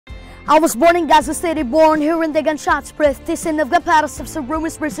I was born in Gaza City, born hearing the gunshots breath. Tasting of gun paddles of some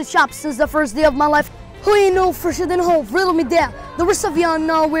rumors, versus shops since the first day of my life. Who you know fresher than hope, riddle me down. The rest of y'all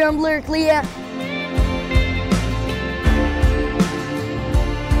know where I'm lyrically at.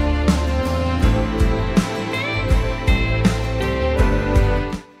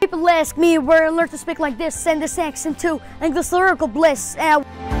 People ask me where I learned to speak like this and this accent too, and this lyrical bliss.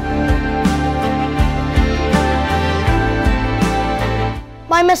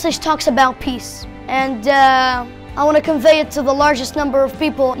 My message talks about peace, and I want to convey it to the largest number of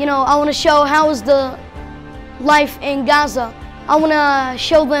people. You know, I want to show how is the life in Gaza. I want to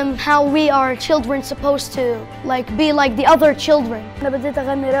show them how we are children supposed to be like the other children. أنا بديت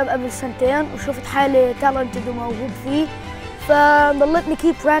أغني راب قبل سنتين وشفت حالي talented وموهوب فيه، فضلتني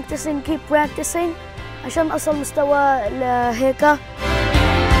keep practicing عشان أصل مستوى لهيك.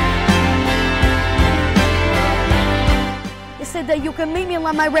 They said that you can meet me and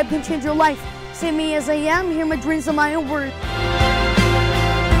let my rap can change your life. See me as I am, hear my dreams and my own words.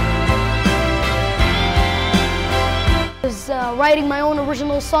 I was writing my own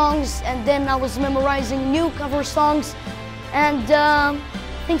original songs, and then I was memorizing new cover songs, and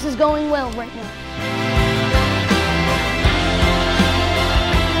things is going well right now.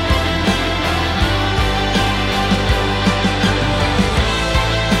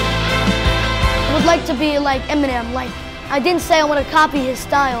 I would like to be like Eminem. I didn't say I want to copy his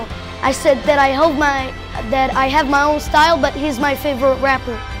style. I said that I have my own style, but he's my favorite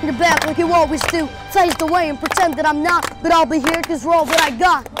rapper. You're back like you always do. Phased away and pretend that I'm not, but I'll be here 'cause we're all that I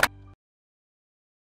got.